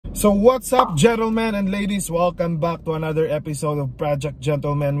So what's up, gentlemen and ladies? Welcome back to another episode of Project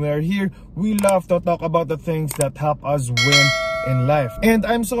Gentlemen. We are here. We love to talk about the things that help us win in life. And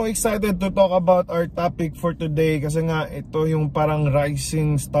I'm so excited to talk about our topic for today kasi nga ito yung parang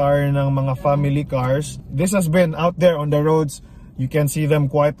rising star ng mga family cars. This has been out there on the roads. You can see them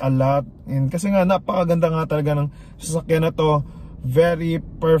quite a lot. And kasi nga napakaganda nga talaga ng sasakyan na to. Very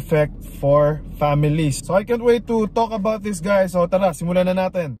perfect for families. So I can't wait to talk about this, guys. So tara, simulan na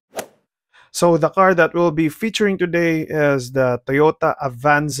natin. So the car that we'll be featuring today is the Toyota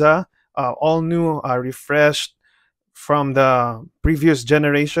Avanza, all new, refreshed from the previous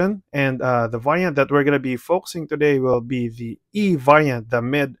generation. And the variant that we're going to be focusing today will be the E variant, the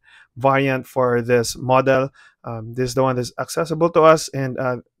mid variant for this model. This is the one that's accessible to us, and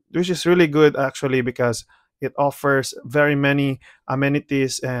which is really good actually because it offers very many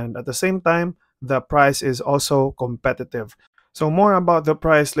amenities, and at the same time, the price is also competitive. So more about the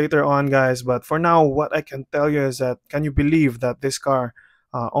price later on, guys. But for now, what I can tell you is that, can you believe that this car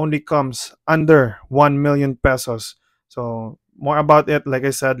only comes under 1 million pesos? So more about it, like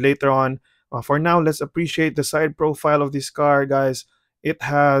I said, later on. For now, let's appreciate the side profile of this car, guys. It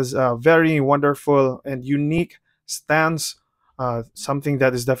has a very wonderful and unique stance. Something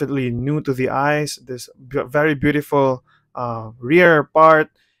that is definitely new to the eyes. This very beautiful rear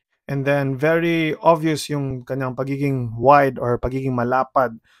part, and then very obvious yung kanyang pagiging wide or pagiging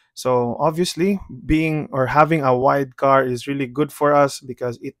malapad. So obviously, being or having a wide car is really good for us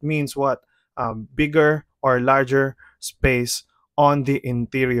because it means what? Bigger or larger space on the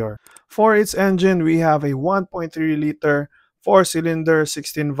interior. For its engine, we have a 1.3 liter 4-cylinder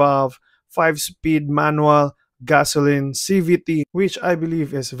 16 valve 5-speed manual gasoline CVT, which I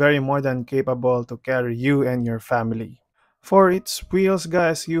believe is very more than capable to carry you and your family. For its wheels,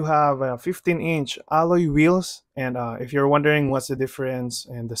 guys, you have 15-inch alloy wheels, and if you're wondering what's the difference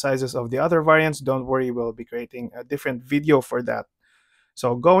and the sizes of the other variants, don't worry, we'll be creating a different video for that.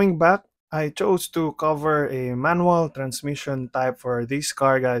 So going back, I chose to cover a manual transmission type for this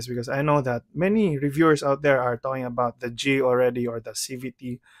car, guys, because I know that many reviewers out there are talking about the G already or the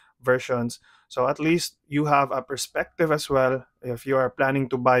CVT versions. So at least you have a perspective as well if you are planning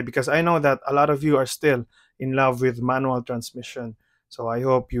to buy, because I know that a lot of you are still in love with manual transmission. So I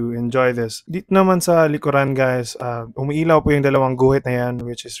hope you enjoy this. Dito naman sa likuran, guys, umiilaw po yung dalawang guhit na yan,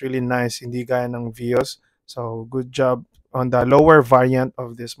 which is really nice, hindi gaya ng Vios. So good job on the lower variant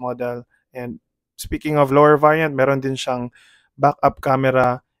of this model. And speaking of lower variant, meron din siyang backup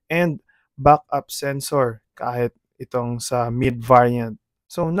camera and backup sensor kahit itong sa mid variant.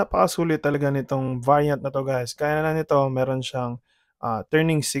 So napakasulit talaga nitong variant na to, guys. Kaya na nito, meron siyang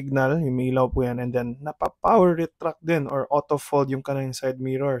turning signal, umiilaw po yan, and then napa-power retract din or auto fold yung kanyang side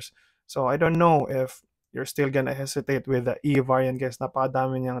mirrors. So I don't know if you're still gonna hesitate with the E variant, guys.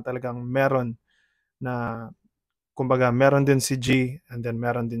 Napakadami niyang talagang meron na, kumbaga, meron din si G and then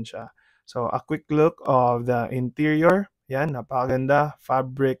meron din siya. So a quick look of the interior. Yan, napakaganda.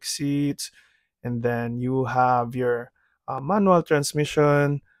 Fabric seats, and then you have your manual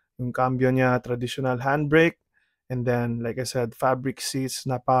transmission, yung cambio niya, traditional handbrake, and then, like I said, fabric seats,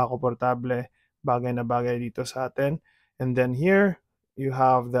 napaka-komportable, bagay na bagay dito sa atin. And then here, you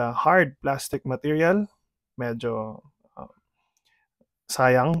have the hard plastic material, medyo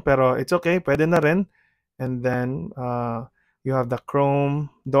sayang, pero it's okay, pwede na rin. And then, you have the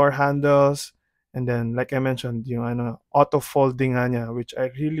chrome door handles, and then, like I mentioned, yung auto folding nga niya, which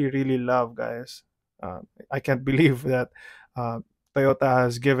I really, really love, guys. I can't believe that Toyota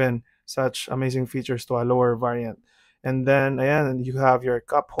has given such amazing features to a lower variant. And then, ayan, you have your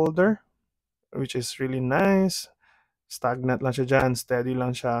cup holder, which is really nice. Stagnant lang siya dyan, steady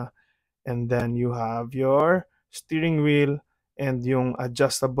lang siya. And then you have your steering wheel and yung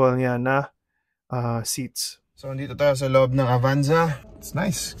adjustable niya na seats. So, dito tayo sa loob ng Avanza. It's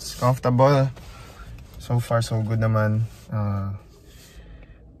nice, it's comfortable. So far, so good naman.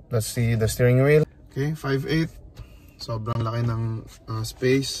 Let's see the steering wheel. Okay, 5'8". Sobrang laki ng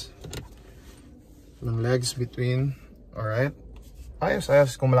space ng legs between. Alright,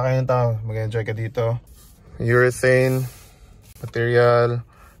 ayos. Kung malaki yung tao, mag-enjoy ka dito. Urethane material,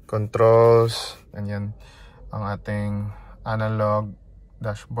 controls, ganyan ang ating analog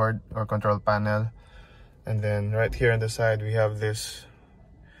dashboard or control panel. And then right here on the side, we have this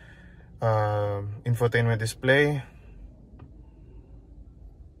infotainment display.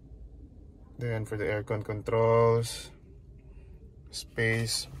 Then for the aircon controls,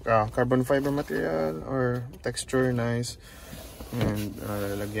 space, carbon fiber material or texture, nice. And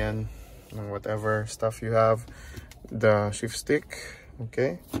lalagyan ng whatever stuff you have. The shift stick,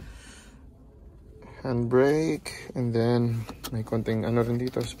 okay. handbrake, and then may konting ano rin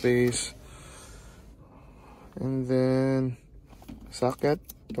dito, space, and then socket,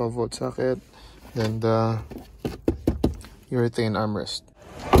 12-volt socket, then the urethane armrest.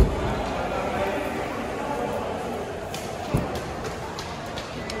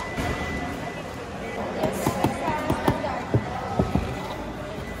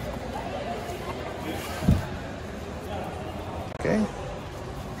 Okay,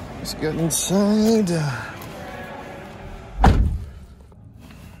 let's get inside.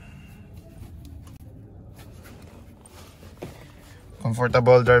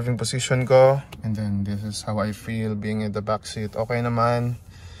 Comfortable driving position ko, and then this is how I feel being in the back seat. Okay naman.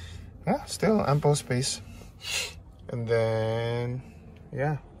 Yeah, still ample space. And then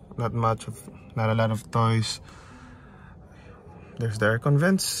yeah, not a lot of toys. There's the aircon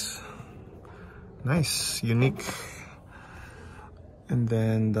vents. Nice, unique. And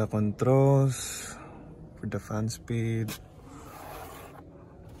then the controls for the fan speed.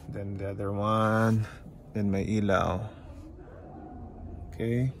 Then the other one. Then may ilaw.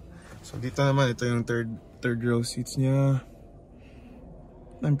 Okay. So dito naman, ito yung third row seats niya.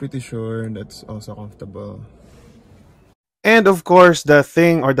 I'm pretty sure that's also comfortable. And of course, the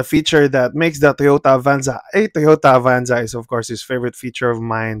thing or the feature that makes the Toyota Avanza a Toyota Avanza is of course his favorite feature of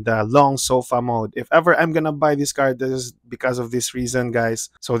mine, the long sofa mode. If ever I'm gonna buy this car, this is because of this reason, guys.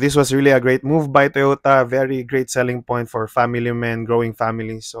 So this was really a great move by Toyota, very great selling point for family men, growing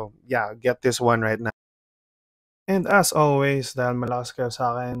families. So yeah, get this one right now. And as always, dahil malakas kayo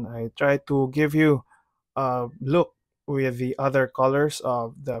sa akin, I try to give you a look with the other colors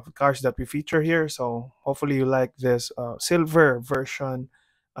of the cars that we feature here. So hopefully you like this silver version.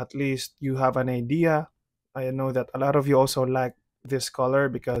 At least you have an idea. I know that a lot of you also like this color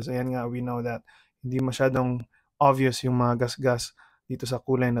because ayan nga, we know that hindi masyadong obvious yung mga gas-gas dito sa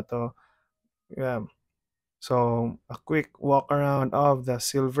kulay na to. Yeah. So a quick walk around of the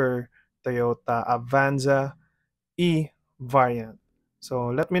silver Toyota Avanza E variant.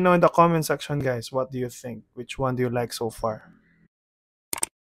 So let me know in the comment section, guys, what do you think? Which one do you like so far?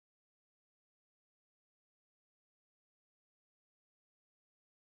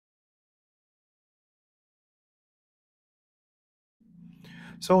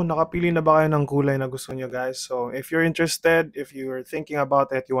 So, nakapili na ba kayo ng kulay na gusto nyo, guys? So, if you're interested, if you're thinking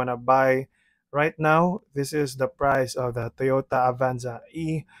about it, you wanna buy right now, this is the price of the Toyota Avanza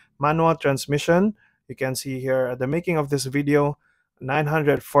E manual transmission. You can see here at the making of this video,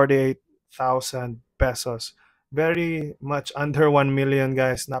 948,000 pesos. Very much under 1 million,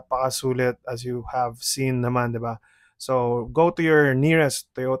 guys. Napakasulit as you have seen naman, diba? So, go to your nearest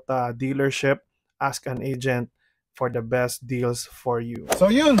Toyota dealership, ask an agent for the best deals for you.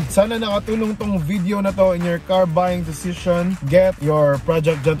 So yun, sana nakatulong tong video na to in your car buying decision. Get your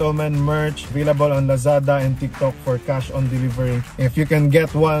Project Gentleman merch available on Lazada and TikTok for cash on delivery. If you can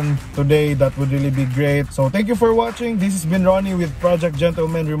get one today, that would really be great. So thank you for watching. This has been Ronnie with Project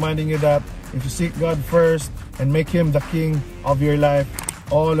Gentleman, reminding you that if you seek God first and make Him the King of your life,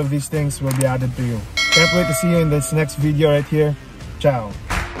 all of these things will be added to you. Can't wait to see you in this next video right here. Ciao.